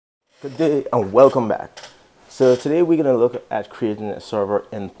Good day and welcome back. So today we're going to look at creating a server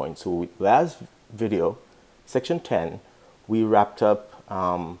endpoint. So last video, section 10, we wrapped up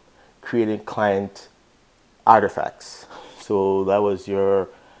creating client artifacts. So that was your,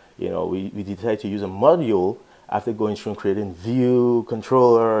 we decided to use a module after going through and creating view,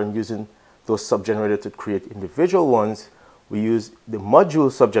 controller, and using those subgenerator to create individual ones. We use the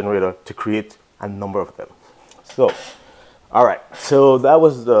module subgenerator to create a number of them. So all right, so that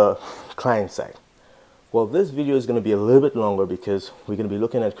was the client side. Well, this video is going to be a little bit longer because we're going to be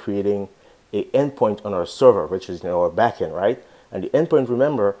looking at creating an endpoint on our server, which is our backend, right? And the endpoint,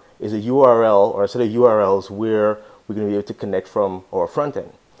 remember, is a URL or a set of URLs where we're going to be able to connect from our front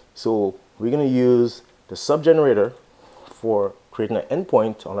end. So we're going to use the subgenerator for creating an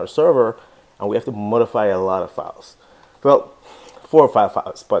endpoint on our server, and we have to modify a lot of files. Well, 4 or 5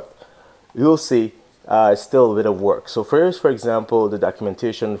 files, but you'll see. It's still a bit of work. So first, for example, the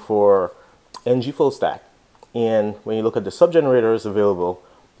documentation for Ng-Fullstack. And when you look at the subgenerators available,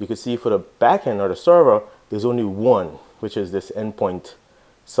 you can see for the backend or the server, there's only one, which is this endpoint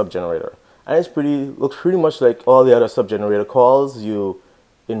subgenerator. And it's looks pretty much like all the other subgenerator calls. You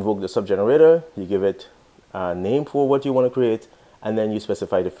invoke the subgenerator, you give it a name for what you want to create, and then you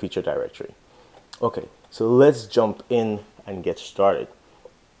specify the feature directory. Okay, so let's jump in and get started.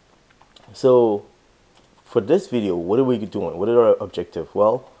 So for this video, what are we doing? What is our objective?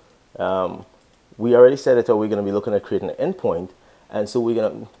 Well, we already said it, we're going to be looking at creating an endpoint. And so we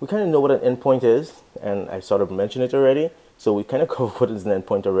kind of know what an endpoint is, and I sort of mentioned it already. So we kind of covered what is an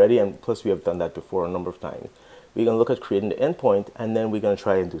endpoint already, and plus we have done that before a number of times. We're going to look at creating the endpoint, and then we're going to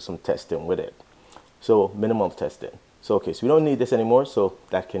try and do some testing with it. So minimum testing. So okay, so we don't need this anymore, so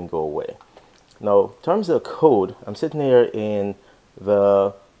that can go away. Now, in terms of code, I'm sitting here in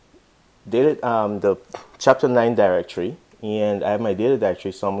the chapter 9 directory, and I have my data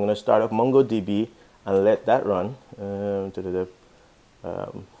directory, so I'm going to start up MongoDB and let that run.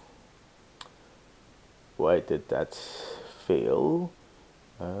 Why did that fail?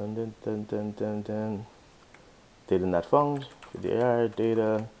 Data not found.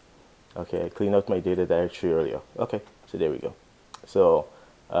 Data. Okay, I cleaned out my data directory earlier. Okay, so there we go. So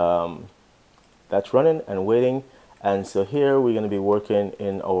that's running and waiting. And so here we're going to be working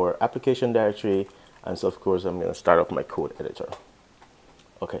in our application directory. And so of course I'm going to start up my code editor.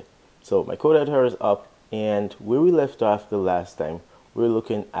 Okay, so my code editor is up, and where we left off the last time, we're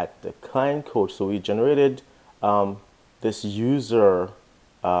looking at the client code. So we generated this user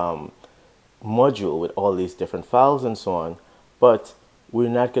module with all these different files and so on, but we're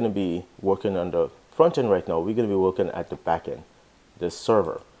not going to be working on the front end right now. We're going to be working at the back end, the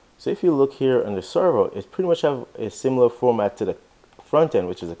server. So if you look here on the server, it pretty much have a similar format to the front end,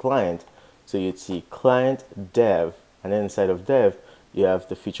 which is a client. So you'd see client dev, and then inside of dev, you have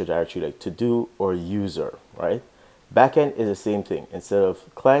the feature directory like to do or user, right? Backend is the same thing. Instead of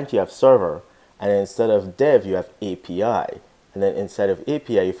client, you have server, and then instead of dev, you have API. And then inside of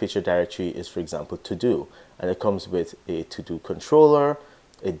API, your feature directory is, for example, to do. And it comes with a to do controller,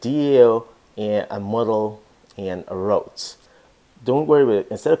 a DAO, and a model, and a routes. Don't worry about it.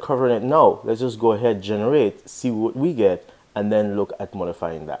 Instead of covering it now, let's just go ahead, generate, see what we get, and then look at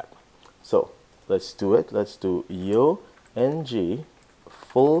modifying that. So let's do it. Let's do Ng-Fullstack.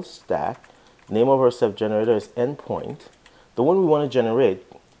 Name of our subgenerator is Endpoint. The one we want to generate,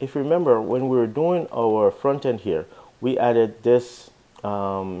 if you remember, when we were doing our front end here, we added this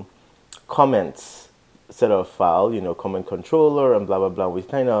comments set of file, comment controller and blah, blah, blah. We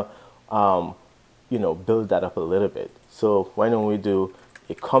kind of, build that up a little bit. So why don't we do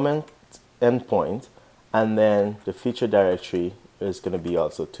a comment endpoint, and then the feature directory is going to be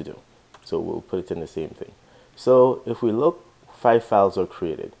also to do. So we'll put it in the same thing. So if we look, 5 files are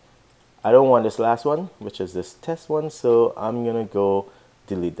created. I don't want this last one, which is this test one, so I'm going to go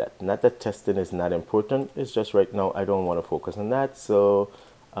delete that. Not that testing is not important, it's just right now I don't want to focus on that, so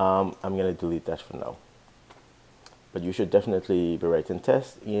I'm going to delete that for now. But you should definitely be writing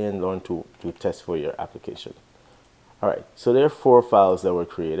tests and learn to do tests for your application. All right, so there are 4 files that were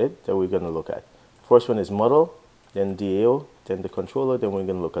created that we're going to look at. First one is model, then DAO, then the controller, then we're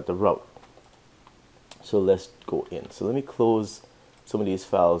going to look at the route. So let's go in. So let me close some of these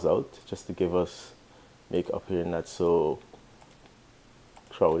files out just to make up here not so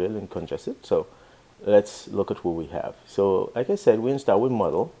crowded and congested. So let's look at what we have. So like I said, we're going to start with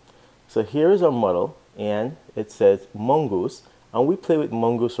model. So here is our model, and it says Mongoose, and we play with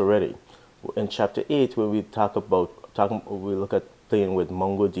Mongoose already. In chapter 8, where we we look at playing with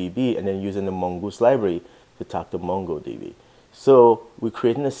MongoDB and then using the Mongoose library to talk to MongoDB. So we're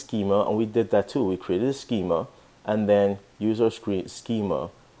creating a schema, and we did that too. We created a schema and then use our schema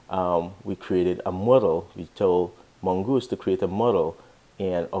we created a model. We told Mongoose to create a model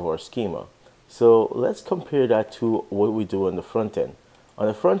of our schema. So let's compare that to what we do on the front end. On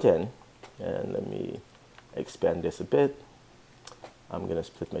the front end, and let me expand this a bit. I'm going to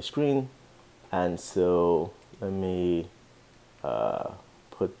split my screen. And so let me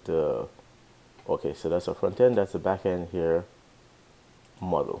put the, okay, so that's our front end, that's the back end here,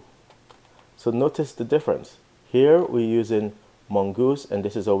 model. So notice the difference. Here we're using Mongoose, and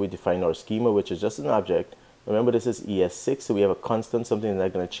this is how we define our schema, which is just an object. Remember, this is ES6, so we have a constant, something that's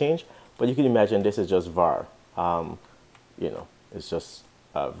not going to change. But you can imagine this is just var. You know, it's just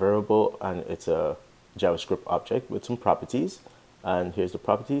a variable, and it's a JavaScript object with some properties. And here's the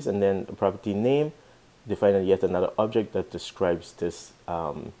properties, and then the property name, defining yet another object that describes this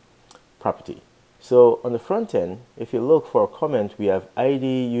property. So on the front end, if you look for a comment, we have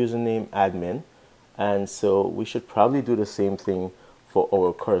ID, username, admin. And so we should probably do the same thing for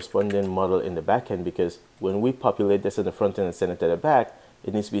our corresponding model in the back end, because when we populate this in the front end and send it to the back,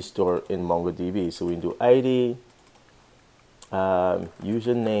 it needs to be stored in MongoDB. So we do ID,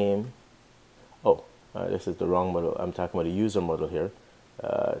 username. Oh, this is the wrong model. I'm talking about the user model here.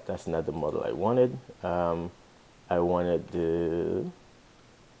 That's not the model I wanted. I wanted the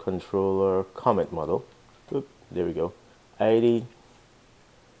controller comment model. Oop, there we go. ID,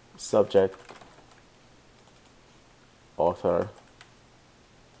 subject, author,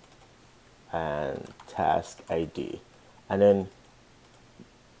 and task ID. And then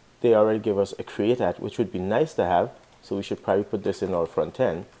they already give us a create at, which would be nice to have. So we should probably put this in our front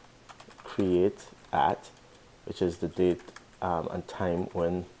end. Create at, which is the date and time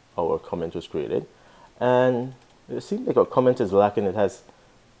when our comment was created. And it seems like our comment is lacking. It has,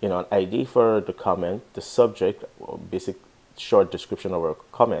 you know, an ID for the comment, the subject, or basic short description of our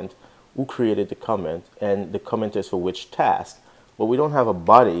comment, who created the comment, and the comment is for which task. But we don't have a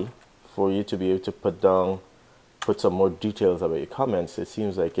body for you to be able to put some more details about your comments. It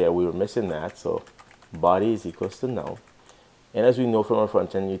seems like, yeah, we were missing that. So body is equals to null. And as we know from our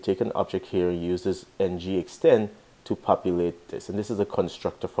front end, you take an object here, use this ng-extend to populate this. And this is a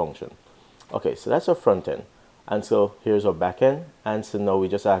constructor function. Okay, so that's our front end. And so here's our back end. And so now we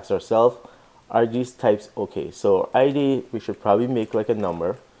just ask ourselves, are these types okay? So ID, we should probably make like a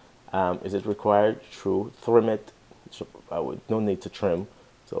number. Is it required? True. Trim it. So I would no need to trim.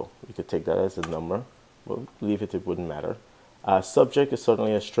 So we could take that as a number. We'll leave it, it wouldn't matter. Subject is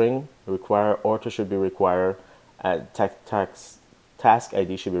certainly a string. Require, author should be required. Task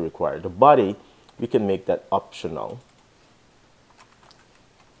ID should be required. The body, we can make that optional.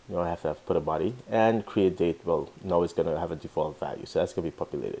 You know, I have to put a body, and create date. Well, now it's going to have a default value, so that's going to be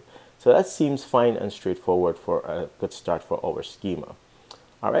populated. So that seems fine and straightforward for a good start for our schema.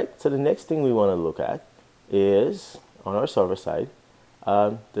 All right, so the next thing we want to look at is on our server side,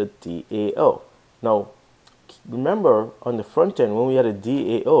 the DAO. Now, remember on the front end, when we had a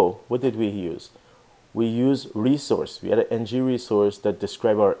DAO, what did we use? We used resource. We had an ng resource that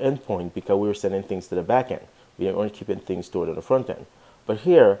described our endpoint because we were sending things to the back end. We weren't keeping things stored on the front end. But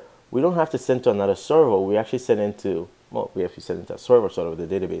here, we don't have to send to another server. We actually send into, well, we actually send into a server, sort of the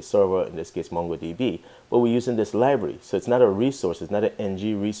database server, in this case MongoDB, but we're using this library. So it's not a resource, it's not an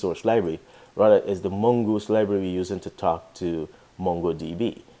ng resource library. Rather, it's the Mongoose library we're using to talk to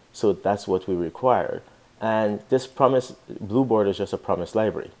MongoDB. So that's what we require. And this promise, Blueboard is just a promise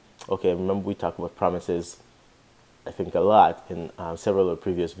library. Okay, remember we talked about promises, I think, a lot in several of the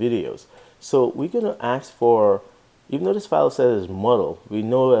previous videos. So we're going to ask for, even though this file says model, we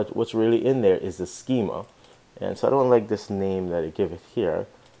know that what's really in there is the schema. And so I don't like this name that I give it here.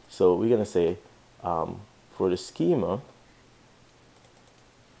 So we're going to say for the schema,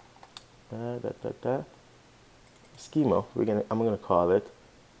 schema, I'm going to call it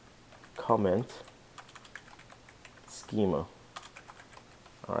comment schema.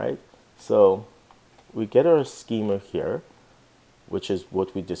 All right, so we get our schema here, which is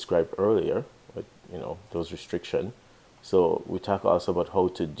what we described earlier, with, you know, those restrictions. So we talk also about how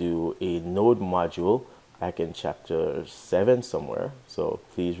to do a node module back in chapter 7 somewhere. So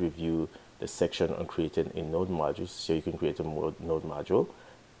please review the section on creating a node module so you can create a node module.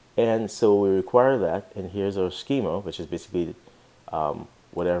 And so we require that, and here's our schema, which is basically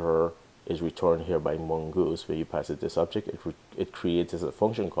whatever is returned here by Mongoose, where you pass it this object, it creates as a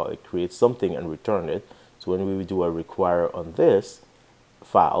function call, it creates something and return it. So when we do a require on this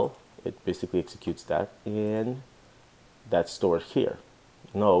file, it basically executes that, and that's stored here.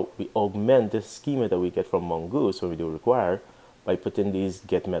 Now we augment this schema that we get from Mongoose when we do require by putting these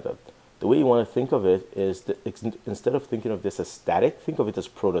get method. The way you want to think of it is that instead of thinking of this as static, think of it as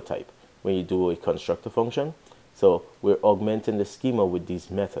prototype. When you do a constructor function, So we're augmenting the schema with these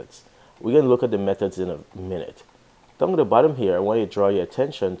methods. We're going to look at the methods in a minute. Down at the bottom here, I want you to draw your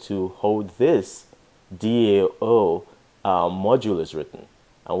attention to how this DAO module is written.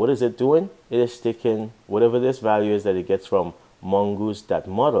 And what is it doing? It is taking whatever this value is that it gets from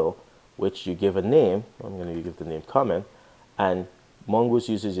mongoose.model, which you give a name. I'm going to give the name comment. And Mongoose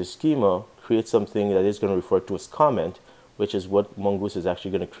uses your schema, creates something that is going to refer to as comment, which is what Mongoose is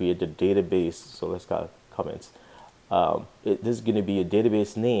actually going to create the database. So let's call it comments. This is going to be a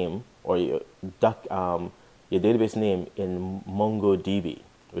database name, or your database name in MongoDB,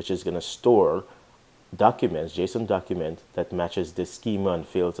 which is going to store documents, JSON document that matches this schema and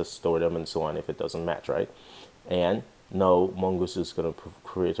fails to store them and so on if it doesn't match, right? And now Mongoose is going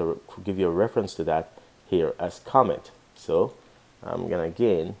to give you a reference to that here as comment. So I'm going to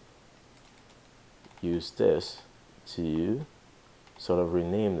again use this to sort of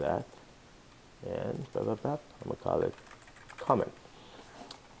rename that, and blah, blah, blah. I'm going to call it comment.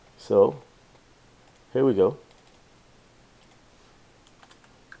 So here we go.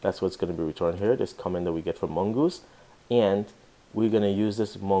 That's what's going to be returned here, this comment that we get from Mongoose. And we're going to use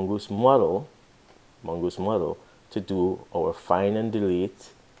this Mongoose model to do our find and delete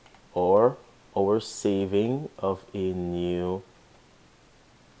or our saving of a new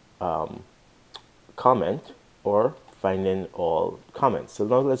comment or finding all comments. So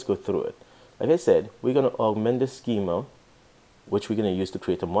now let's go through it. Like I said, we're going to augment the schema, which we're going to use to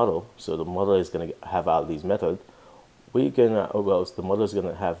create a model. So the model is going to have all these methods. We're going to, well, the model is going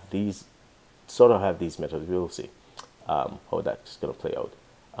to have these, sort of have these methods. We'll see how that's going to play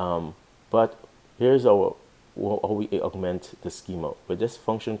out. But here's how we augment the schema with this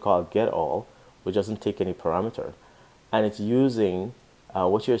function called getAll, which doesn't take any parameter. And it's using,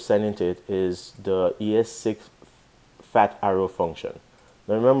 what you're assigning to it is the ES6 fat arrow function.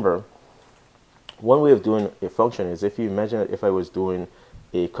 Now remember, one way of doing a function is, if you imagine that if I was doing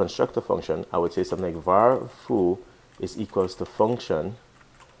a constructor function, I would say something like var foo is equals to function,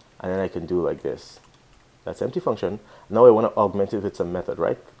 and then I can do like this. That's empty function. Now I want to augment it with some method,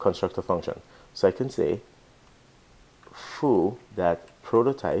 right? Constructor function. So I can say foo that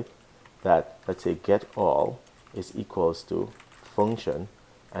prototype that, let's say, get all is equals to function,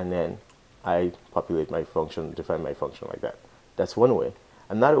 and then I populate my function, define my function like that. That's one way.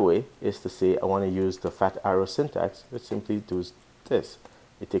 Another way is to say I want to use the fat arrow syntax, which simply does this.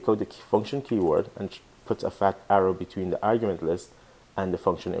 You take out the function keyword and puts a fat arrow between the argument list and the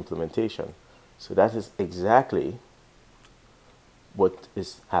function implementation. So that is exactly what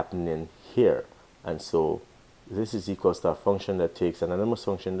is happening here. And so this is equals to a function that takes an anonymous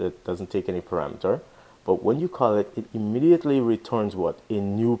function that doesn't take any parameter. But when you call it, it immediately returns what? A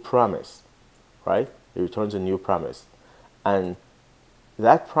new promise, right? It returns a new promise. And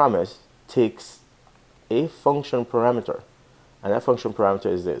that promise takes a function parameter. And that function parameter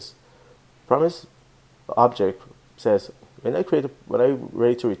is this. Promise object says, when I'm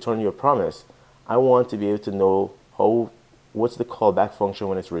ready to return your promise, I want to be able to know what's the callback function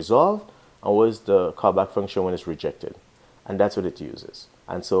when it's resolved, and what's the callback function when it's rejected. And that's what it uses.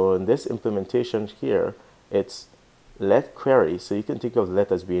 And so in this implementation here, it's let query. So you can think of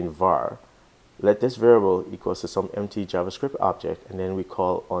let as being var. Let this variable equals to some empty JavaScript object, and then we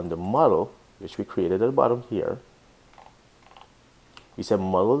call on the model, which we created at the bottom here. We say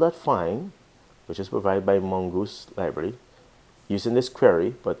model.find, which is provided by Mongoose library, using this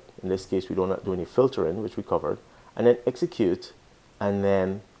query, but in this case we don't do any filtering, which we covered, and then execute, and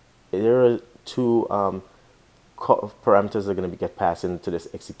then there are two parameters that are going to get passed into this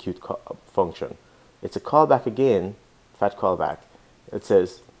execute function. It's a callback again, fat callback. It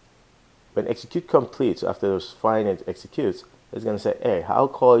says when execute completes, after those find it executes, it's going to say, hey, I'll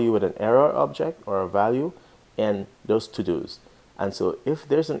call you with an error object or a value and those to-dos. And so if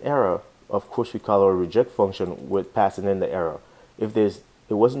there's an error, of course we call our reject function with passing in the error. If there's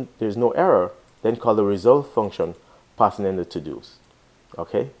no error, then call the result function passing in the to-dos.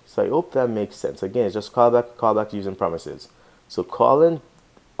 Okay, so I hope that makes sense. Again, it's just callback using promises. So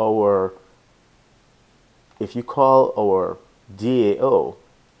if you call our DAO,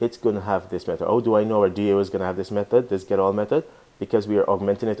 it's going to have this method. How do I know our DAO is going to have this method, this getAll method? Because we are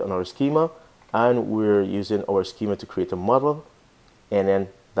augmenting it on our schema, and we're using our schema to create a model, and then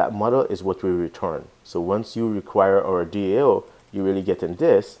that model is what we return. So once you require our DAO, you really get in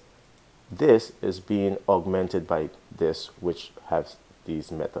this. This is being augmented by this, which has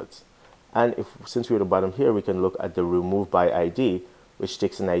these methods. And since we're at the bottom here, we can look at the remove by ID, which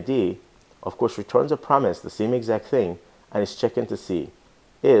takes an ID, of course returns a promise, the same exact thing, and it's checking to see,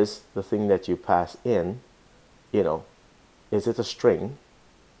 is the thing that you pass in, is it a string?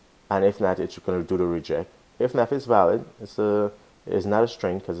 And if not, it's going to do the reject. if naf is valid, it is not a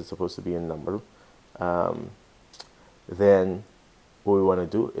string because it's supposed to be a number. Then what we want to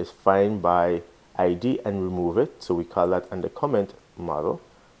do is find by ID and remove it. So we call that under comment model.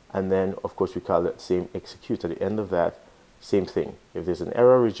 And then, of course, we call it same execute. At the end of that, same thing. If there's an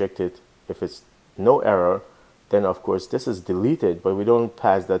error, reject it. If it's no error, then, of course, this is deleted, but we don't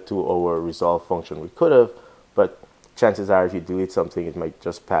pass that to our resolve function. We could have, but chances are if you delete something, it might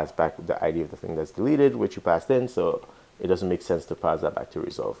just pass back the ID of the thing that's deleted, which you passed in, so it doesn't make sense to pass that back to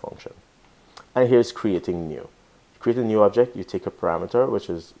resolve function. And here's creating new. Create a new object, you take a parameter, which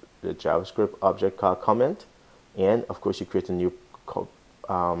is the JavaScript object called comment, and of course you create a new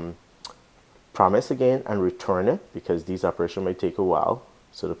promise again and return it, because these operations might take a while,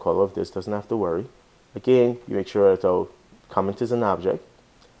 so the caller of this doesn't have to worry. Again, you make sure that our comment is an object,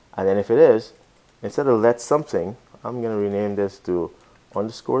 and then if it is, instead of let something, I'm going to rename this to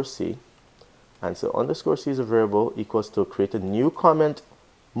 _c, and so _c is a variable equals to create a new comment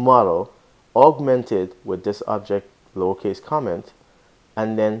model augmented with this object lowercase comment,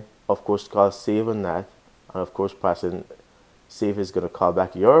 and then of course call save on that, and of course passing save is going to call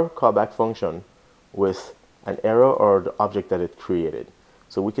back your callback function with an error or the object that it created.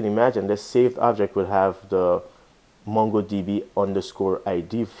 So we can imagine this saved object would have the MongoDB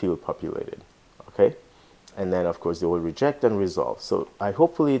 _ID field populated, okay? And then of course they will reject and resolve. So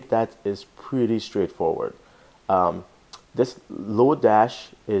hopefully that is pretty straightforward. This load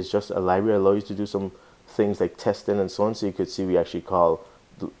dash is just a library that allows you to do some things like testing and so on. So you could see we actually call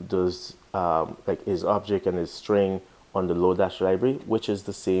those like is object and is string on the load dash library, which is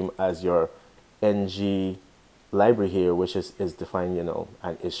the same as your ng library here, which is defined, you know,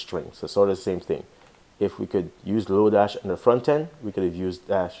 and is string. So sort of the same thing. If we could use load dash on the front end, we could have used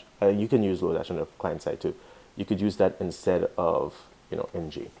dash. You can use load dash on the client side too. You could use that instead of, you know,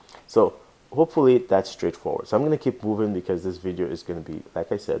 ng. So hopefully that's straightforward. So I'm going to keep moving because this video is going to be,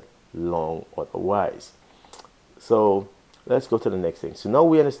 like I said, long otherwise. So let's go to the next thing. So now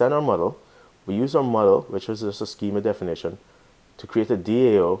we understand our model. We use our model, which was just a schema definition, to create a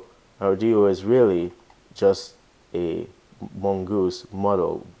DAO. Our DAO is really just a mongoose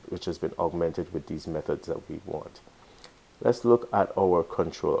model, which has been augmented with these methods that we want. Let's look at our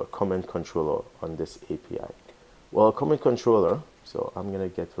controller, comment controller on this API. Well, comment controller, so I'm going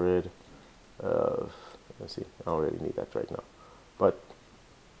to get rid of, let's see, I don't really need that right now. But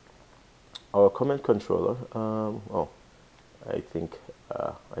our comment controller, oh, I think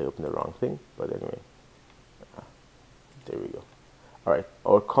I opened the wrong thing, but anyway, there we go. All right,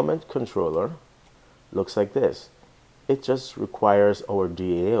 our comment controller looks like this. It just requires our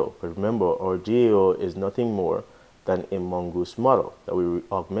DAO. But remember, our DAO is nothing more than a mongoose model that we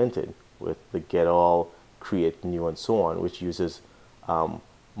augmented with the get all, create new, and so on, which uses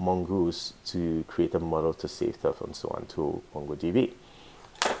mongoose to create a model to save stuff and so on to MongoDB.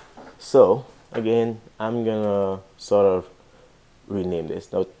 So again, I'm gonna sort of rename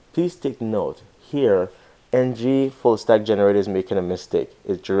this. Now, please take note here. Ng-Fullstack generator is making a mistake.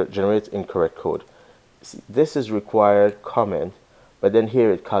 It generates incorrect code. See, this is required comment, but then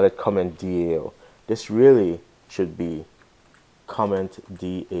here it called it comment DAO. This really should be comment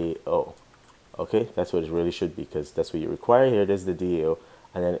DAO. Okay, that's what it really should be, because that's what you require here. There's the DAO,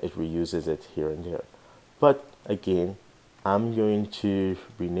 and then it reuses it here and there. But again, I'm going to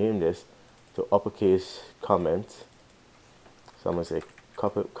rename this to uppercase comment. So I'm going to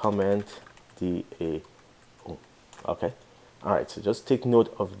say comment DAO. Okay. All right. So just take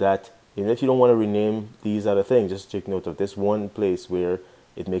note of that. And if you don't want to rename these other things, just take note of this one place where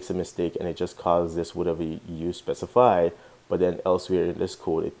it makes a mistake and it just calls this whatever you specify, but then elsewhere in this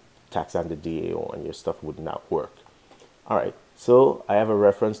code it tacks on the DAO and your stuff would not work. All right. So I have a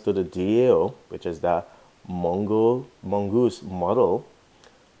reference to the DAO, which is the mongoose model.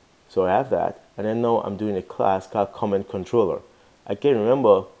 So I have that, and then now I'm doing a class called comment controller. Again,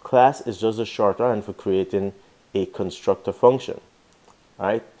 remember, class is just a shorthand for creating a constructor function. All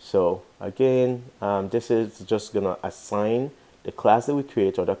right, so again, this is just gonna assign the class that we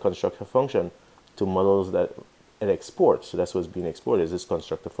create or the constructor function to models that it exports. So that's what's being exported, is this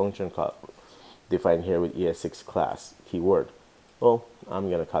constructor function called, defined here with ES6 class keyword. Well,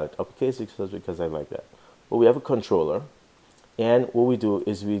 I'm gonna call it uppercase because I like that. But we have a controller, and what we do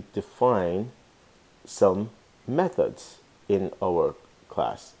is we define some methods in our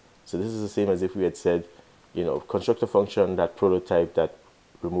class. So this is the same as if we had said, you know, constructor function that prototype that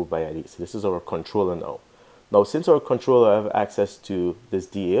remove by ID. So this is our controller now. Now, since our controller have access to this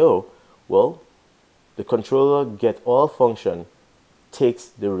DAO, well, the controller get all function takes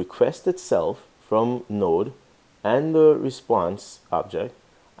the request itself from node and the response object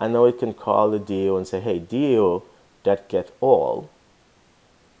And now it can call the DAO and say, hey, DAO that get all.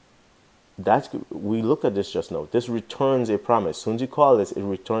 We looked at this just now. This returns a promise. As soon as you call this, it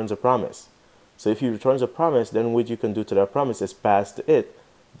returns a promise. So if it returns a promise, then what you can do to that promise is pass to it,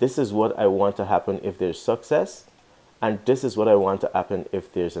 this is what I want to happen if there's success, and this is what I want to happen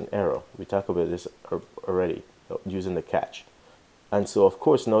if there's an error. We talked about this already, using the catch. And so, of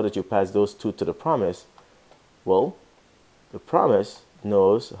course, now that you pass those two to the promise, well, the promise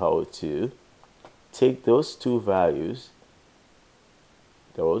knows how to take those two values,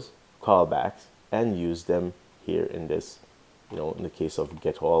 those callbacks, and use them here in this, in the case of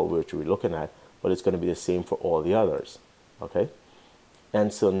get all, which we're looking at, but it's going to be the same for all the others, okay?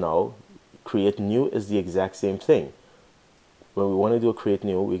 And so now, create new is the exact same thing. When we want to do a create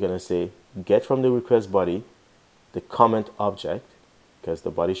new, we're going to say get from the request body the comment object, because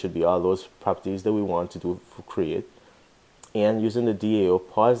the body should be all those properties that we want to do for create, and using the DAO,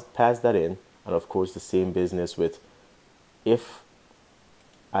 pass that in, and of course the same business with if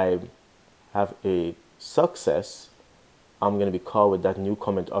I have a success, I'm going to be called with that new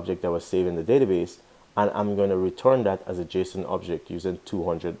comment object that was saved in the database, and I'm going to return that as a JSON object using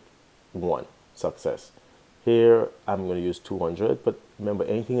 201 success. Here I'm going to use 200, but remember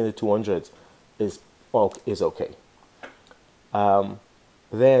anything in the 200s is okay.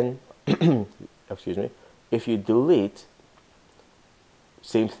 Then, excuse me, if you delete,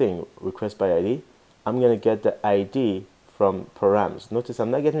 same thing, request by ID, I'm going to get the ID from params. Notice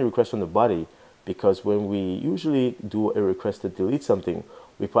I'm not getting a request from the body, because when we usually do a request to delete something,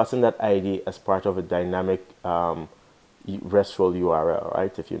 we pass in that ID as part of a dynamic RESTful URL,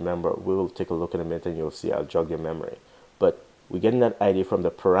 right? If you remember, we'll take a look in a minute and you'll see, I'll jog your memory. But we're getting that ID from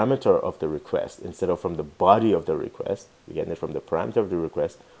the parameter of the request instead of from the body of the request. We're getting it from the parameter of the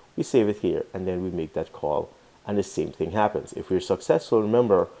request. We save it here, and then we make that call, and the same thing happens. If we're successful,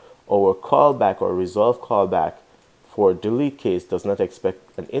 remember, our callback or resolve callback for delete case does not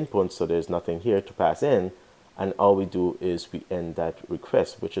expect an input, so there's nothing here to pass in, and all we do is we end that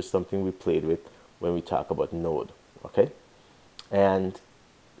request, which is something we played with when we talk about node, okay? And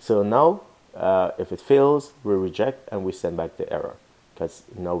so now, if it fails, we reject and we send back the error, because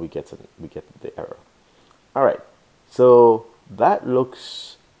now we get the error. All right, so that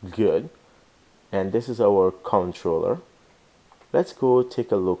looks good, and this is our controller. Let's go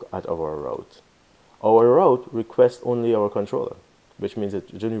take a look at our route. Our route requests only our controller, which means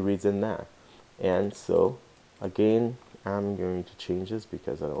it only reads in that. And so, again, I'm going to change this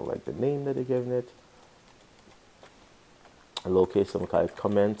because I don't like the name that they're giving it. In lowercase, I'm going to call it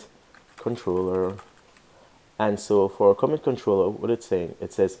comment controller. And so for comment controller, what it's saying,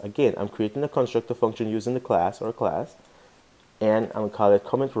 it says, again, I'm creating a constructor function using the class or class, and I'm going to call it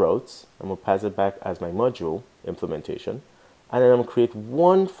comment routes. I'm going to pass it back as my module implementation. And then I'm going to create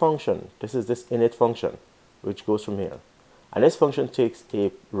one function. This is this init function, which goes from here. And this function takes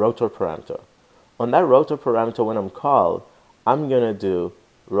a router parameter. On that router parameter, when I'm called, I'm going to do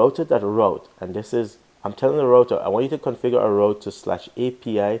router.route. And this is, I'm telling the router, I want you to configure a route to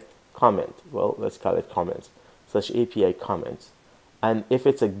 /API comment. Well, let's call it comments, /API comments. And if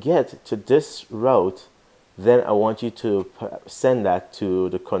it's a get to this route, then I want you to send that to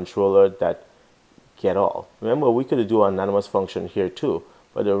the controller that get all. Remember, we could do an anonymous function here too,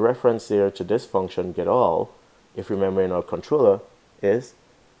 but the reference there to this function get all, if you remember in our controller, is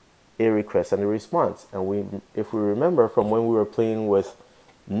a request and a response. And if we remember from when we were playing with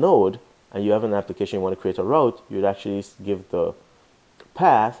Node, and you have an application you want to create a route, you'd actually give the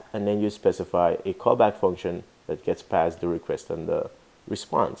path, and then you specify a callback function that gets past the request and the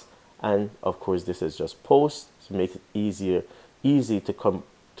response. And of course, this is just post to make it easy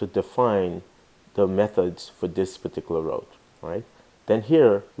to define the methods for this particular route, right? Then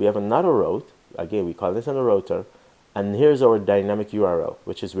here we have another route. Again, we call this on a router, and here's our dynamic URL,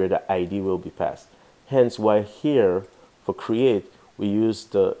 which is where the ID will be passed. Hence why here for create we use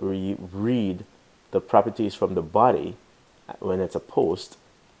read the properties from the body when it's a post,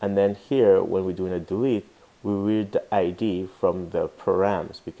 and then here when we're doing a delete, we read the ID from the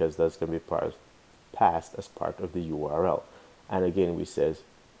params, because that's going to be passed as part of the URL. And again, we says,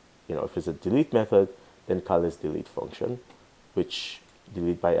 if it's a delete method, then call this delete function, which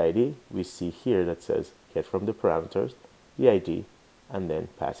delete by ID, we see here that says get from the parameters, the ID, and then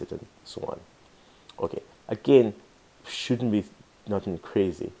pass it and so on. Okay, again, shouldn't be nothing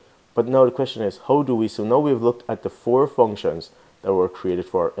crazy. But now the question is, how do we, so now we've looked at the 4 functions that were created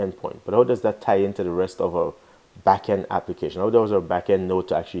for our endpoint, but how does that tie into the rest of our backend application? How does our backend know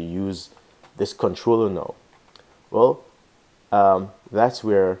to actually use this controller now? Well, that's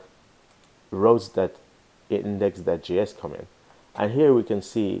where routes.index.js come in. And here we can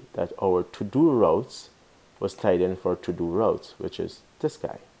see that our to-do routes was tied in for to-do routes, which is this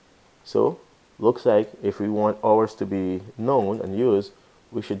guy. So looks like if we want hours to be known and used,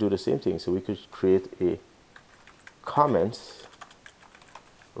 we should do the same thing. So we could create a comments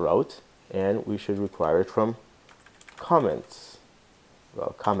route, and we should require it from comments,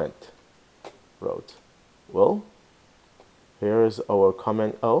 well, comment route. Well, here's our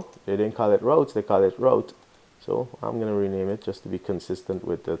comment. Oh, they didn't call it routes, they call it route. So I'm going to rename it just to be consistent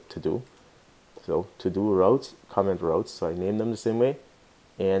with the to-do. So to-do routes, comment routes. So I name them the same way,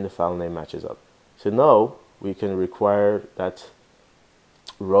 and the file name matches up. So now we can require that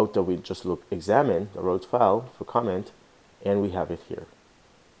route that we just examine, the route file for comment, and we have it here.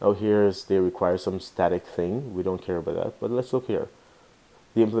 Now they require some static thing. We don't care about that, but let's look here.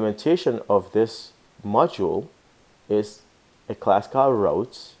 The implementation of this module is a class called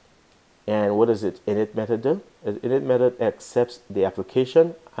routes. And what does it init method do? An init method accepts the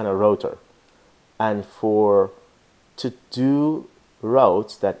application and a router. And to do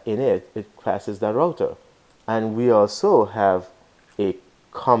routes that init, it passes that router. And we also have a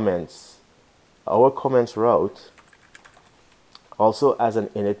comments. Our comments route also has an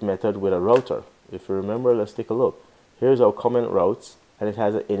init method with a router. If you remember, let's take a look. Here's our comment routes, and it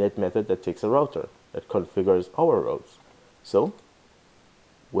has an init method that takes a router that configures our routes. So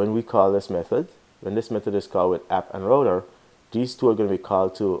when we call this method, when this method is called with app and router, these two are going to be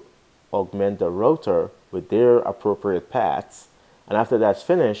called to augment the router with their appropriate paths. And after that's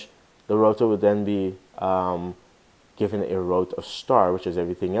finished, the router would then be given a route of star, which is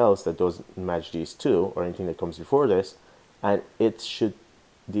everything else that doesn't match these two or anything that comes before this. And it should,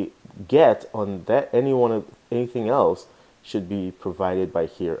 the get on that anything else should be provided by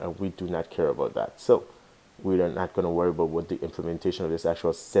here, and we do not care about that. So we are not going to worry about what the implementation of this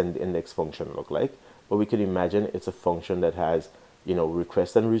actual send index function look like, but we can imagine it's a function that has, you know,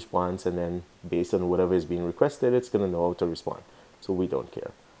 request and response, and then based on whatever is being requested, it's going to know how to respond. So we don't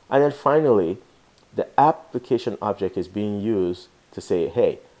care. And then finally, the application object is being used to say,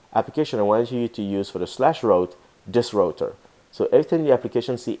 hey, application, I want you to use for the slash route this router. So every time the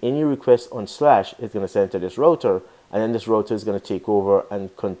application see any request on slash, it's going to send to this router, and then this router is going to take over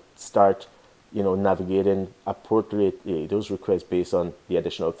and start, you know, navigating appropriately those requests based on the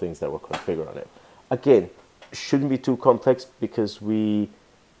additional things that were configured on it. Again, shouldn't be too complex because we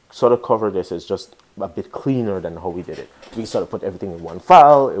sort of covered this as just a bit cleaner than how we did it. We sort of put everything in one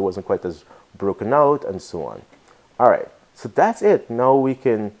file. It wasn't quite as broken out and so on. All right, so that's it. Now we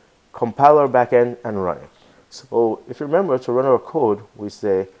can compile our backend and run it. So if you remember, to run our code, we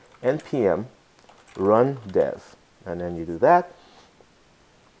say npm run dev, and then you do that.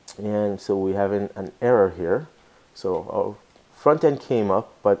 And so we have an error here. So our front end came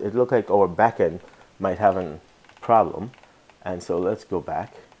up, but it looked like our back end might have a problem. And so let's go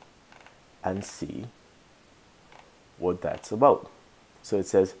back and see what that's about. So it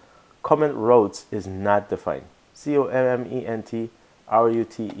says comment routes is not defined.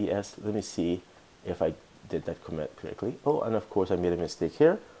 COMMENT-RUTES. Let me see if I did that comment correctly. Oh, and of course I made a mistake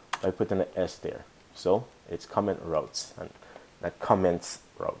here by putting an S there. So it's comment routes and not comments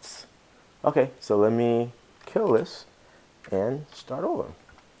routes. Okay, so let me kill this and start over.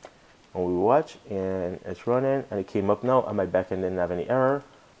 And we watch, and it's running, and it came up now, and my backend didn't have any error.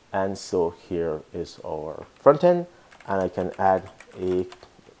 And so here is our front end, and I can add a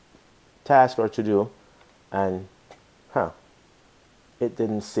task or to do, and it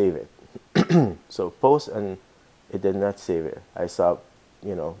didn't save it. So post, and it did not save it. I saw,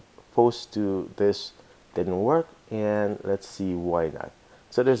 you know, post to this didn't work, and let's see why not.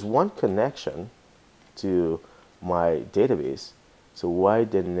 So there's one connection to my database, so why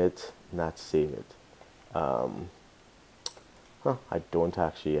didn't it not save it? I don't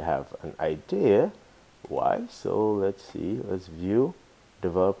actually have an idea why. So let's see, let's view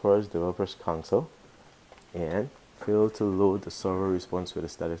developers console, and fail to load the server response with the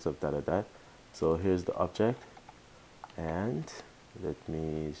status of da. So here's the object, and let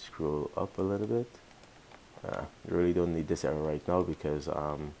me scroll up a little bit. Really don't need this error right now because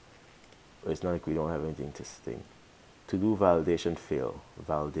it's not like we don't have anything to sting. To do validation fail,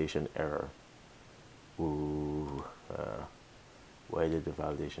 validation error. Ooh, why did the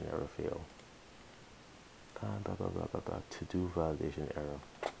validation error fail? To do validation error.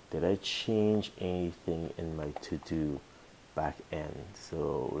 Did I change anything in my to do back end?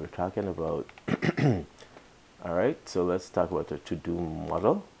 So we're talking about all right, so let's talk about the to do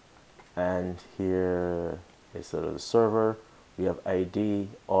model. And here is sort of the server. We have ID,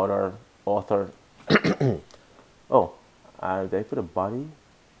 author. Oh, did I put a body?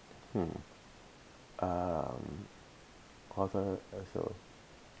 author, so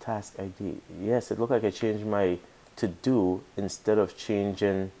task ID. Yes, it looked like I changed my to do instead of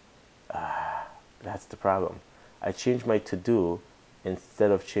changing. That's the problem. I changed my to do instead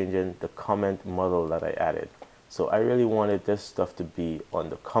of changing the comment model that I added. So I really wanted this stuff to be on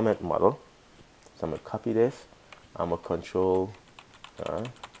the comment model. So I'm gonna copy this. I'm gonna control.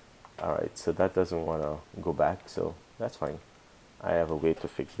 All right, so that doesn't want to go back, so that's fine. I have a way to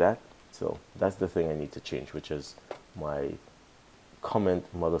fix that. So that's the thing I need to change, which is my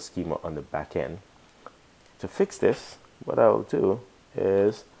comment model schema on the back end. To fix this, what I'll do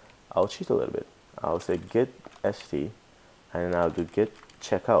is I'll cheat a little bit. I'll say get st, and I'll do get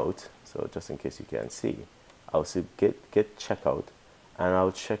checkout. So just in case you can't see, I'll say get checkout, and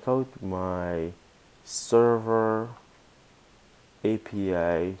I'll check out my server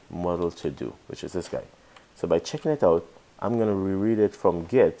API model to do, which is this guy. So by checking it out, I'm going to reread it from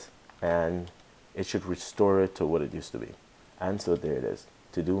get, and it should restore it to what it used to be. And so there it is.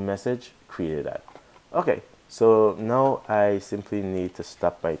 To do message, created that. Okay, so now I simply need to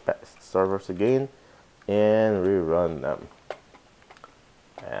stop my servers again and rerun them.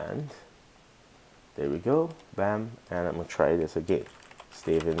 And there we go, bam, and I'm going to try this again.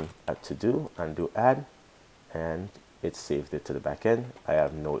 Save in at to do and do add, and it saved it to the back end. I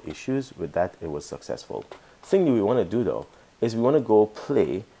have no issues with that. It was successful. Thing that we want to do though is we want to go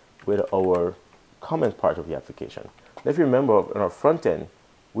play with our comment part of the application. If you remember, in our front end,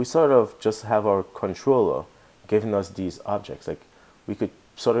 we sort of just have our controller giving us these objects. Like we could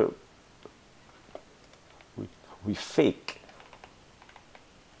sort of we fake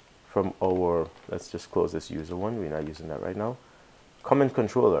from our, let's just close this user one. We're not using that right now. Comment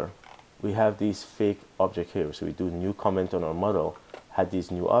controller. We have these fake object here. So we do new comment on our model, had these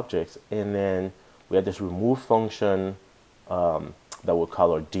new objects, and then we had this remove function that we'll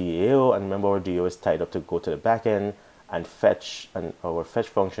call our DAO. And remember, our DAO is tied up to go to the back end and fetch, and our fetch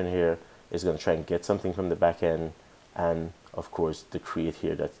function here is going to try and get something from the back end, and of course the create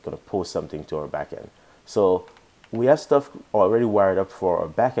here that's going to post something to our back end. So we have stuff already wired up for our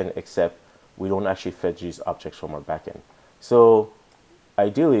back end, except we don't actually fetch these objects from our back end. So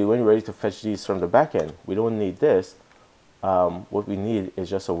ideally, when you're ready to fetch these from the back end, we don't need this. What we need is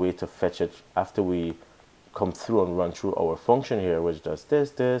just a way to fetch it after we come through and run through our function here, which does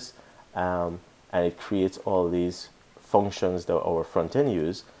this, and it creates all these functions that our front end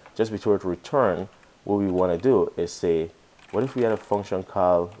use. Just before it return, what we want to do is say, what if we had a function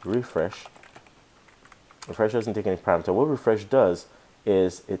called refresh? Refresh doesn't take any parameter. What refresh does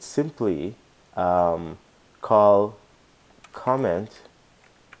is it simply call comment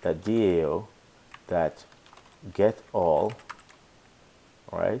that DAO that get all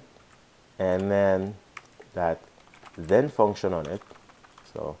right, and then that then function on it.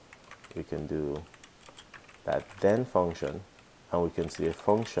 So we can do that then function, and we can see a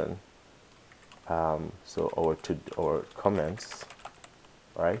function. So our comments,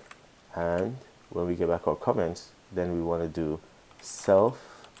 right? And when we get back our comments, then we want to do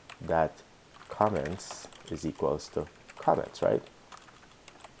self that comments is equals to comments, right?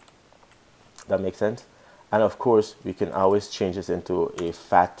 That makes sense. And of course, we can always change this into a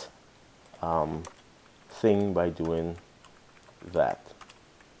fat thing by doing that,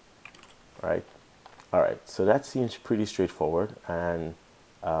 right? All right, so that seems pretty straightforward, and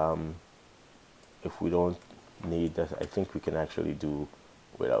if we don't need that, I think we can actually do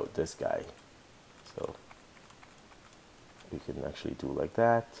without this guy. So we can actually do like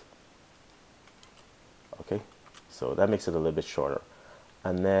that. Okay, so that makes it a little bit shorter.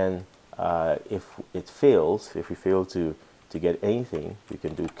 And then if it fails, if we fail to get anything, we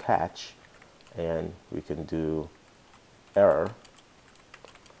can do catch, and we can do error,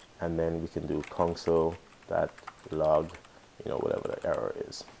 and then we can do console.log, whatever the error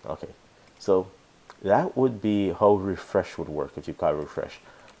is. Okay, so that would be how refresh would work if you call refresh.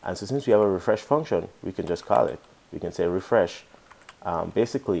 And so since we have a refresh function, we can just call it. We can say refresh.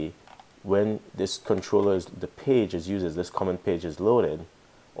 Basically, when this controller the page is used, this comment page is loaded,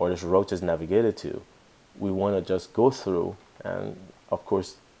 or this route is navigated to, we want to just go through and of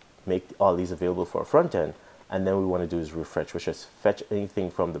course make all these available for our front end, and then we want to do is refresh, which is fetch anything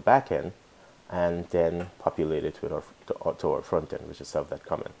from the back end and then populate it with to our front end, which is serve that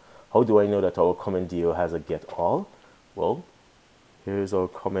comment. How do I know that our comment DAO has a get all? Well, here's our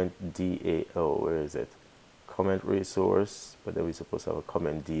comment DAO. Where is it? Comment resource, but then we're supposed to have a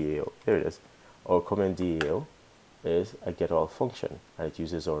comment DAO. There it is. Our comment DAO is a get all function, and it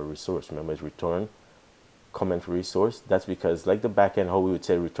uses our resource. Remember, it's return comment resource. That's because, like the backend, how we would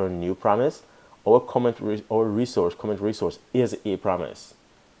say return new promise, our comment resource is a promise.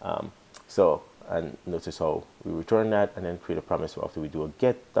 So and notice how we return that and then create a promise after we do a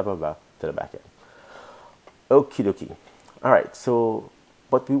get blah blah blah to the backend. Okie dokie. All right, so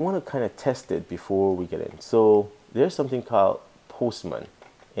but we want to kind of test it before we get in. So there's something called Postman,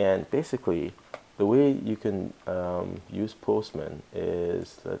 and basically the way you can use Postman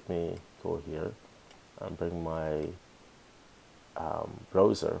is, let me go here and bring my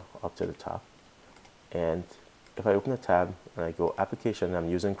browser up to the top, and if I open a tab and I go application, I'm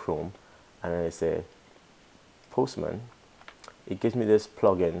using Chrome, and I say Postman, it gives me this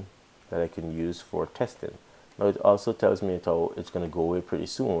plugin that I can use for testing. Now it also tells me how it's going to go away pretty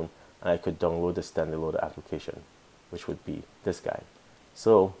soon, and I could download the standalone application, which would be this guy.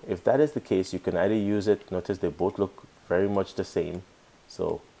 So if that is the case, you can either use it. Notice they both look very much the same.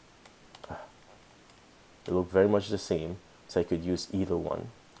 So they look very much the same. So I could use either one,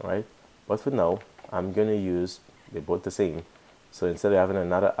 all right? But for now, I'm going to use, they're both the same. So instead of having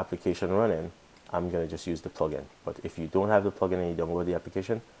another application running, I'm going to just use the plugin. But if you don't have the plugin and you download the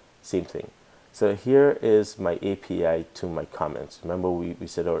application, same thing. So here is my API to my comments. Remember we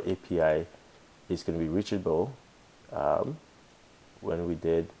said our API is going to be reachable. When we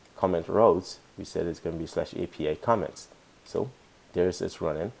did comment routes, we said it's going to be /API comments. So there's it's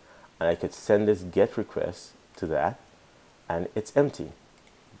running, and I could send this GET request to that, and it's empty.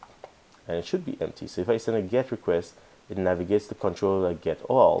 And it should be empty. So if I send a GET request, it navigates the controller get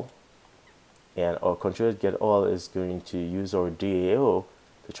all, and our controller get all is going to use our DAO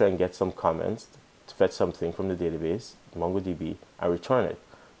to try and get some comments, to fetch something from the database, MongoDB, and return it.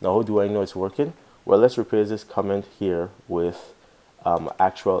 Now, how do I know it's working? Well, let's replace this comment here with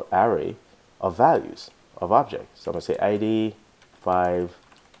actual array of values of objects. So I'm going to say ID 5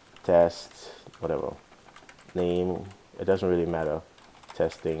 test whatever name. It doesn't really matter,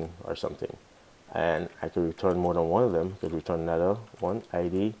 testing or something. And I could return more than one of them. I could return another one,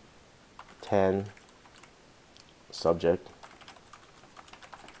 ID 10 subject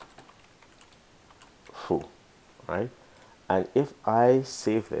foo, right? And if I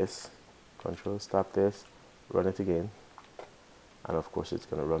save this, control stop this, run it again, and of course it's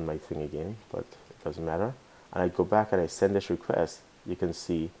going to run my thing again, but it doesn't matter, and I go back and I send this request, you can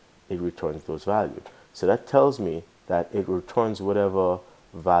see it returns those values. So that tells me that it returns whatever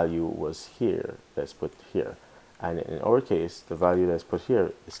value was here, that's put here. And in our case, the value that's put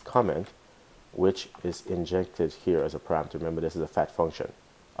here is comment, which is injected here as a parameter. Remember, this is a fat function.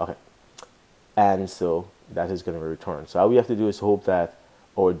 Okay. And so that is going to return. So all we have to do is hope that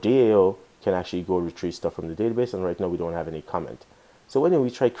our DAO can actually go retrieve stuff from the database, and right now we don't have any comment. So why don't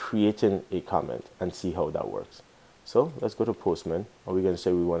we try creating a comment and see how that works. So let's go to Postman, and we're going to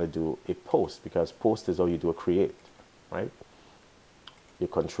say we want to do a post, because post is how you do a create, right? Your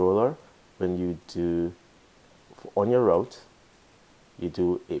controller, when you do on your route, you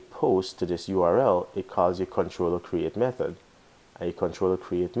do a post to this URL, it calls your controller create method, and your controller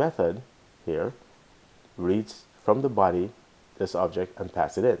create method here reads from the body this object and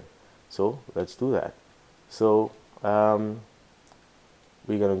pass it in. So let's do that. So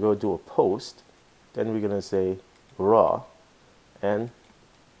we're going to go do a post, then we're going to say raw and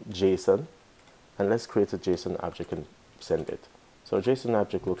JSON, and let's create a JSON object and send it. So a JSON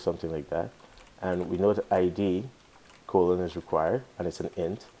object looks something like that, and we know that ID colon is required, and it's an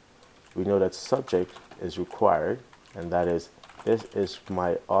int. We know that subject is required, and that is, this is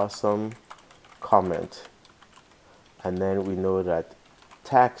my awesome comment. And then we know that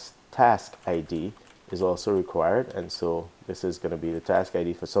task ID is also required, and so this is going to be the task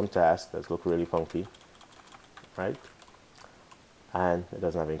ID for some task that look really funky, right? And it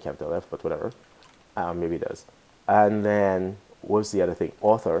doesn't have any capital F, but whatever. Maybe it does. And then what's the other thing?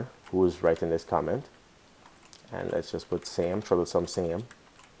 Author, who is writing this comment. And let's just put Sam, troublesome Sam.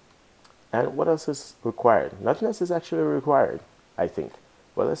 And what else is required? Nothing else is actually required, I think.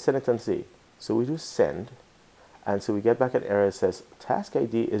 Well, let's send it and see. So we do send, and so we get back an error that says task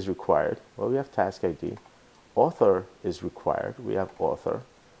ID is required. Well, we have task ID. Author is required. We have author.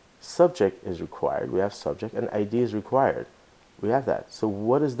 Subject is required. We have subject, and ID is required. We have that. So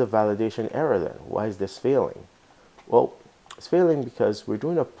what is the validation error then? Why is this failing? Well, it's failing because we're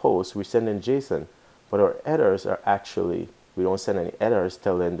doing a post, we send in JSON, but our headers are actually, we don't send any headers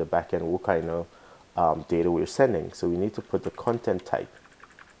telling the backend what kind of data we're sending. So we need to put the content type.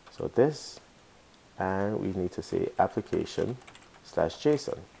 So this, and we need to say application /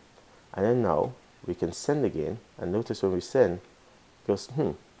 JSON. And then now we can send again, and notice when we send, it goes,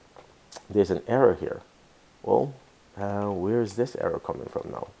 there's an error here. Well, where is this error coming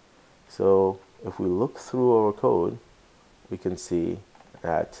from now? So if we look through our code, we can see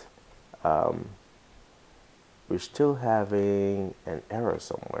that we're still having an error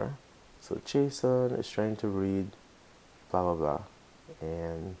somewhere. So JSON is trying to read blah blah blah,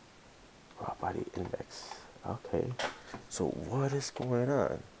 and raw body index. Okay, so what is going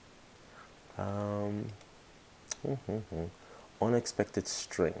on? Unexpected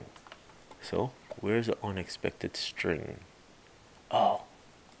string. So where's the unexpected string? Oh,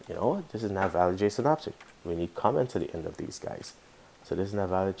 you know what? This is not a valid JSON object. We need comments at the end of these guys. So this is not a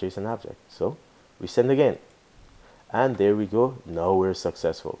valid JSON object. So we send again. And there we go. Now we're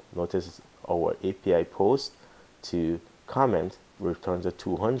successful. Notice our API post to comment returns a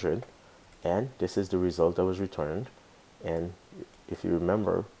 200. And this is the result that was returned. And if you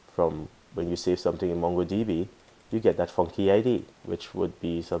remember from when you save something in MongoDB, you get that funky ID, which would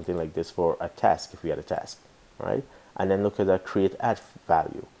be something like this for a task if we had a task, right? And then look at that create add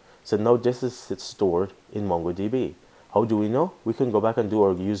value. So now this is stored in MongoDB. How do we know? We can go back and do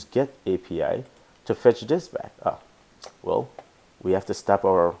our use get API to fetch this back. Well, we have to stop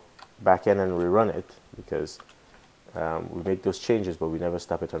our backend and rerun it because we make those changes, but we never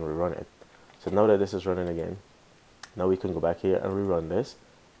stop it and rerun it. So now that this is running again, now we can go back here and rerun this,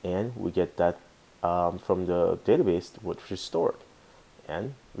 and we get that from the database which is stored.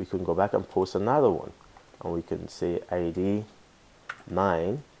 And we can go back and post another one, and we can say ID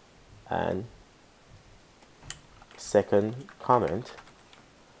 9 and second comment,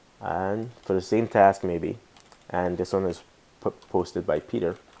 and for the same task maybe, and this one is posted by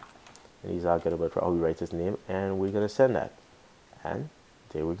Peter, and he's arguing about how we write his name, and we're going to send that, and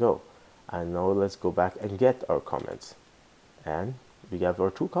there we go. And now let's go back and get our comments, and we have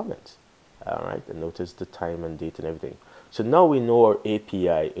our 2 comments. All right, and notice the time and date and everything. So now we know our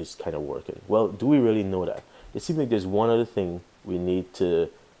API is kind of working. Well, do we really know that? It seems like there's one other thing we need to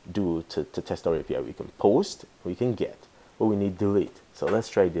do to test our API. We can post, we can get, but we need delete. So let's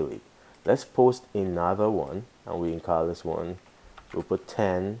try delete. Let's post another one, and we can call this one, we'll put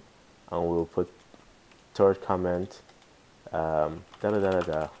 10, and we'll put third comment,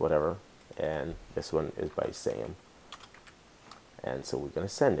 whatever, and this one is by Sam. And so we're going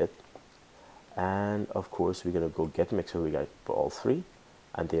to send it. And of course we're going to go get mixer. We got for all 3,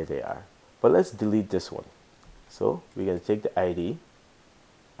 and there they are. But let's delete this one. So we're going to take the ID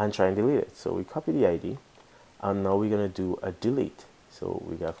and try and delete it. So we copy the ID, and now we're going to do a delete. So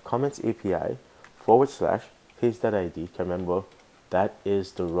we have comments API / paste that ID. Can remember that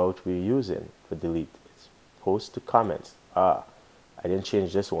is the route we're using for delete. It's post to comments. I didn't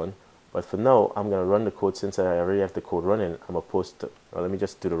change this one, but for now I'm going to run the code. Since I already have the code running, I'm going to post to, well, let me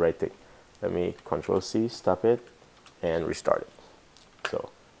just do the right thing. Let me Control-C, stop it, and restart it. So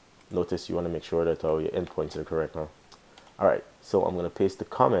notice you want to make sure that all your endpoints are correct, huh? All right, so I'm going to paste the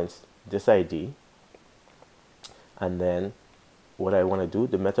comments, this ID, and then what I want to do,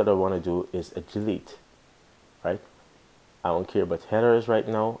 the method I want to do is a delete, right? I don't care about headers right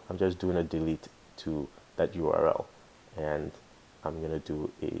now. I'm just doing a delete to that URL, and I'm going to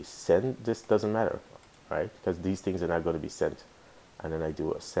do a send. This doesn't matter, right? Because these things are not going to be sent. And then I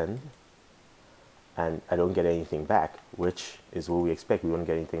do a send, and I don't get anything back, which is what we expect. We won't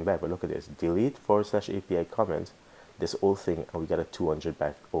get anything back, but look at this, delete / API comment, this whole thing, and we got a 200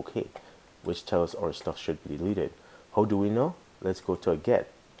 back, okay, which tells our stuff should be deleted. How do we know? Let's go to a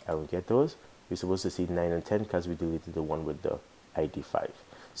get, and we get those. We're supposed to see 9 and 10 because we deleted the one with the ID 5.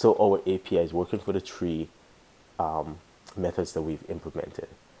 So our API is working for the 3 methods that we've implemented.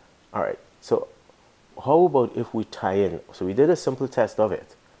 All right, so how about if we tie in? So we did a simple test of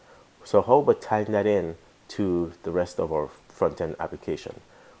it. So how about tying that in to the rest of our front-end application?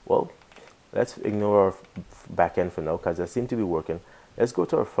 Well, let's ignore our back-end for now because that seems to be working. Let's go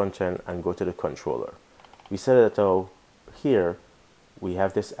to our front-end and go to the controller. We said that here we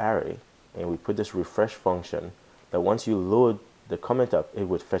have this array, and we put this refresh function that once you load the comment up, it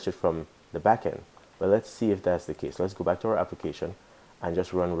would fetch it from the back-end. But let's see if that's the case. Let's go back to our application and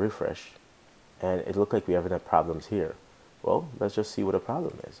just run refresh. And it looked like we have problems here. Well, let's just see what the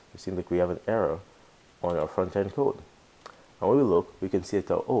problem is. It seems like we have an error on our front-end code. And when we look, we can see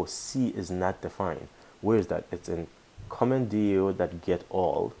that, oh, C is not defined. Where is that? It's in comment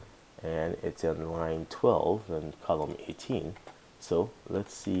DAO.getAll, and it's in line 12 and column 18. So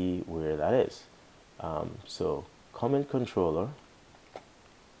let's see where that is. So comment controller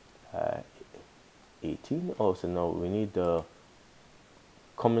 18. Oh, so no, we need the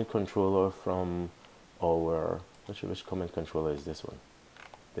comment controller from our, not sure which comment controller is this one.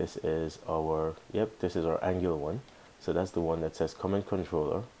 This is our, yep, this is our Angular one. So that's the one that says comment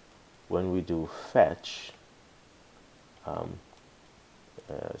controller. When we do fetch,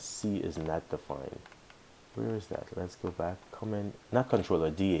 C is not defined. Where is that? Let's go back. Comment, not controller,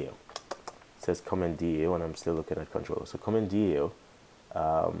 DAO. It says comment DAO, and I'm still looking at controller. So comment DAO,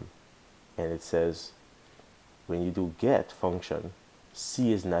 and it says when you do get function,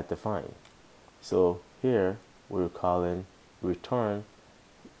 C is not defined. So here we're calling return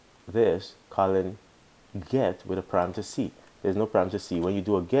this, calling get with a parameter C. There's no parameter C. When you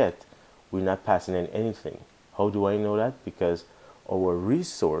do a get, we're not passing in anything. How do I know that? Because our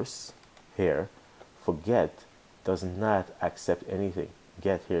resource here for get does not accept anything.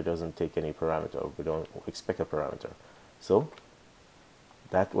 Get here doesn't take any parameter. We don't expect a parameter. So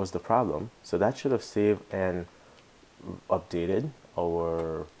that was the problem. So that should have saved and updated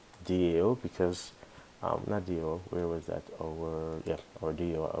our DAO, because not DAO, where was that? Our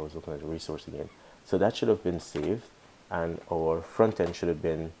DAO. I was looking at the resource again. So that should have been saved, and our front end should have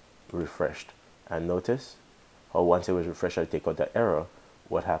been refreshed. And notice how once it was refreshed, I take out the error.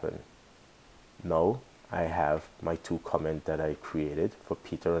 What happened? Now I have my two comments that I created for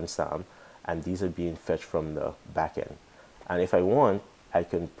Peter and Sam, and these are being fetched from the backend. And if I want, I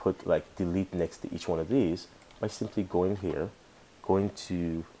can put like delete next to each one of these by simply going here, going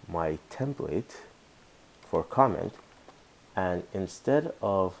to my template for comment, and instead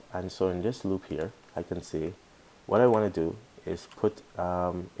of, and so in this loop here, I can say what I want to do is put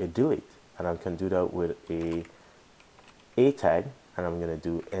a delete, and I can do that with a tag, and I'm going to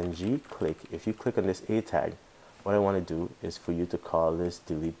do ng-click. If you click on this a tag, what I want to do is for you to call this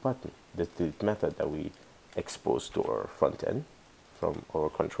delete button, this delete method that we exposed to our front end from our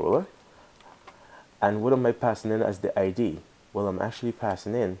controller. And what am I passing in as the ID? Well, I'm actually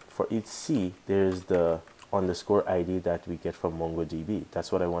passing in, for each C, there's the underscore ID that we get from MongoDB.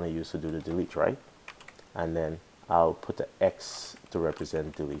 That's what I want to use to do the delete, right? And then I'll put the X to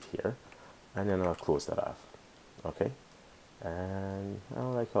represent delete here, and then I'll close that off. Okay, and I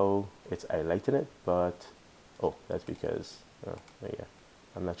don't like how it's highlighting it, but oh, that's because yeah,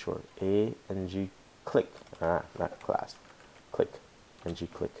 I'm not sure. Ng-click, not class, click,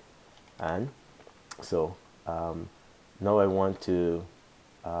 ng-click, and so now I want to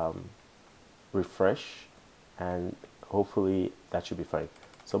refresh, and hopefully that should be fine.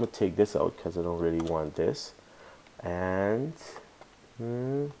 So I'm gonna take this out because I don't really want this, and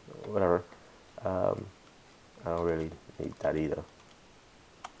whatever. I don't really need that either.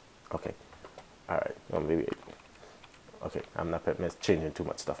 Okay, all right. Well, maybe. Okay, I'm not changing too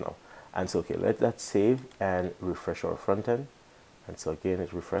much stuff now. And so okay, let that save and refresh our front end. And so again,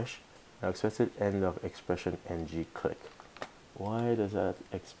 it's refresh. Now expected end of expression ng-click. Why does that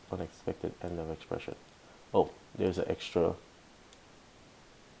unexpected end of expression? Oh, there's an extra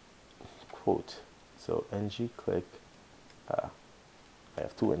quote. So ng-click, I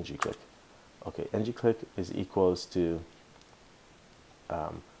have two ng-click. Okay, ng-click is equals to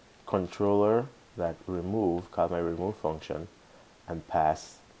controller that remove, call my remove function, and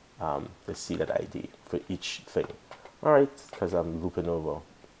pass the seeded ID for each thing. All right, because I'm looping over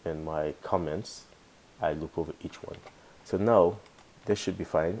in my comments, I loop over each one. So now this should be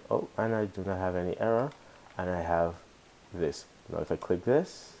fine. Oh, and I do not have any error, and I have this. Now if I click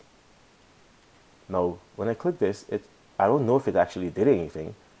this, now when I click this, I don't know if it actually did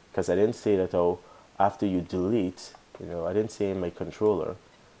anything, because I didn't say that, oh, after you delete, I didn't say in my controller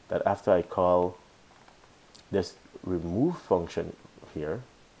that after I call this remove function here,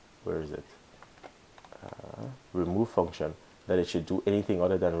 where is it? Remove function, that it should do anything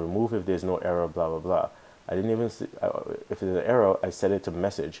other than remove if there's no error, blah, blah, blah. I didn't even say, if there's an error, I set it to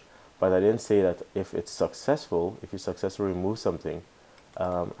message, but I didn't say that if it's successful, if you successfully remove something,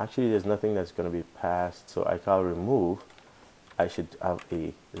 actually there's nothing that's going to be passed. So I call remove, I should have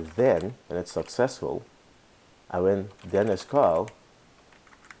a then, and it's successful, and when then is called,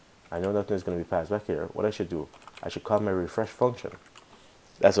 I know nothing is going to be passed back here. What I should do, I should call my refresh function.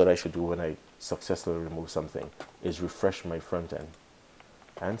 That's what I should do when I successfully remove something, is refresh my front end.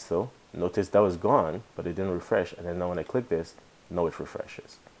 And so notice that was gone, but it didn't refresh, and then now when I click this, now it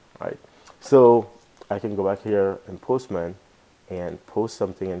refreshes. All right, so I can go back here in Postman and post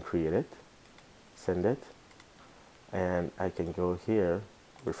something and create it, send it, and I can go here,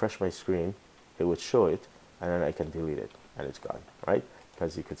 refresh my screen, it would show it, and then I can delete it, and it's gone, right?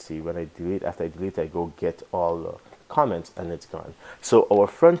 Because you could see when I delete, after I delete, I go get all the comments, and it's gone. So our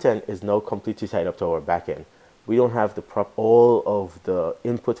front end is now completely tied up to our back end. We don't have the all of the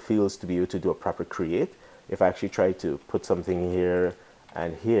input fields to be able to do a proper create. If I actually try to put something here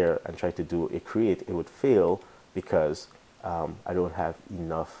and try to do a create, it would fail because I don't have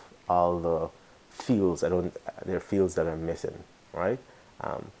enough, all the fields, there are fields that are missing, right?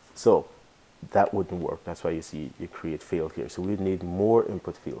 So that wouldn't work. That's why you see your create failed here. So we need more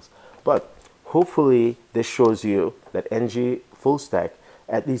input fields. But hopefully this shows you that Ng-Fullstack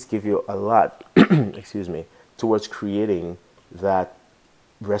at least give you a lot, excuse me, towards creating that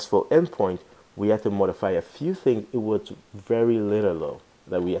RESTful endpoint, we had to modify a few things. It was very little though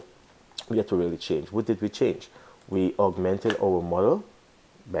that we had to really change. What did we change? We augmented our model,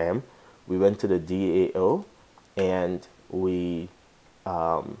 bam. We went to the DAO, and we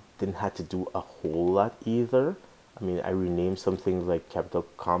didn't have to do a whole lot either. I mean, I renamed some things like capital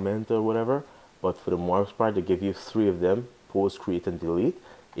comment or whatever, but for the most part, they give you 3 of them: post, create, and delete.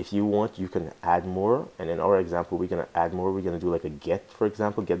 If you want, you can add more. And in our example, we're gonna add more. We're gonna do like a get, for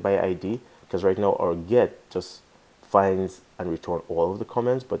example, get by ID, because right now our get just finds and return all of the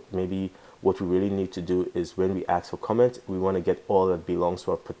comments. But maybe what we really need to do is when we ask for comments, we want to get all that belongs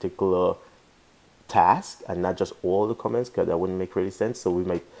to a particular task and not just all the comments, because that wouldn't make really sense. So we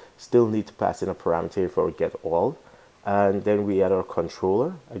might still need to pass in a parameter for get all. And then we add our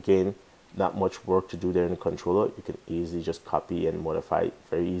controller. Again, not much work to do there in the controller. You can easily just copy and modify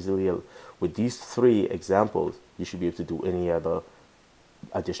very easily. With these 3 examples, you should be able to do any other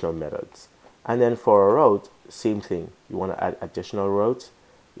additional methods. And then for a route, same thing. You want to add additional routes,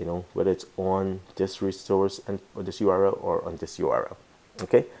 you know, whether it's on this resource and or this URL or on this URL.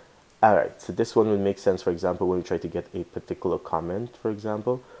 Okay. All right. So this one would make sense, for example, when we try to get a particular comment, for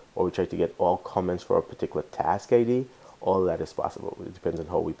example, or we try to get all comments for a particular task ID. All that is possible. It depends on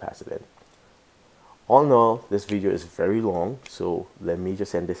how we pass it in. All in all, this video is very long, so let me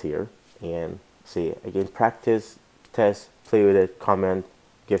just end this here and say again, practice, test, play with it, comment,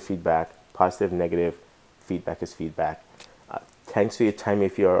 give feedback, positive, negative. Feedback is feedback. Thanks for your time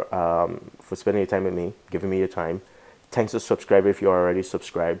if you're for spending your time with me, giving me your time. Thanks to subscribe if you're already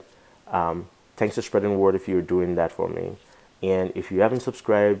subscribed. Thanks for spreading the word if you're doing that for me. And if you haven't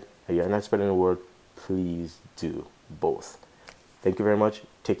subscribed and you're not spreading the word, please do both. Thank you very much.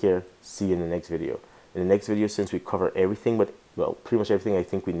 Take care. See you in the next video. In the next video, since we cover everything, but well, pretty much everything I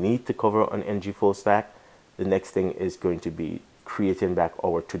think we need to cover on Ng-Fullstack, the next thing is going to be creating back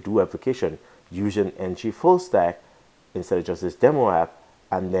our to-do application using Ng-Fullstack instead of just this demo app,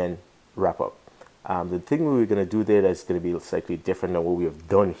 and then wrap up. The thing we were going to do there that's going to be slightly different than what we have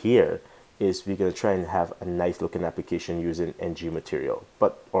done here is we're going to try and have a nice looking application using Ng material,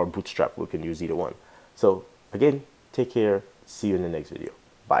 or Bootstrap. We can use either one. So again, take care. See you in the next video.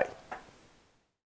 Bye.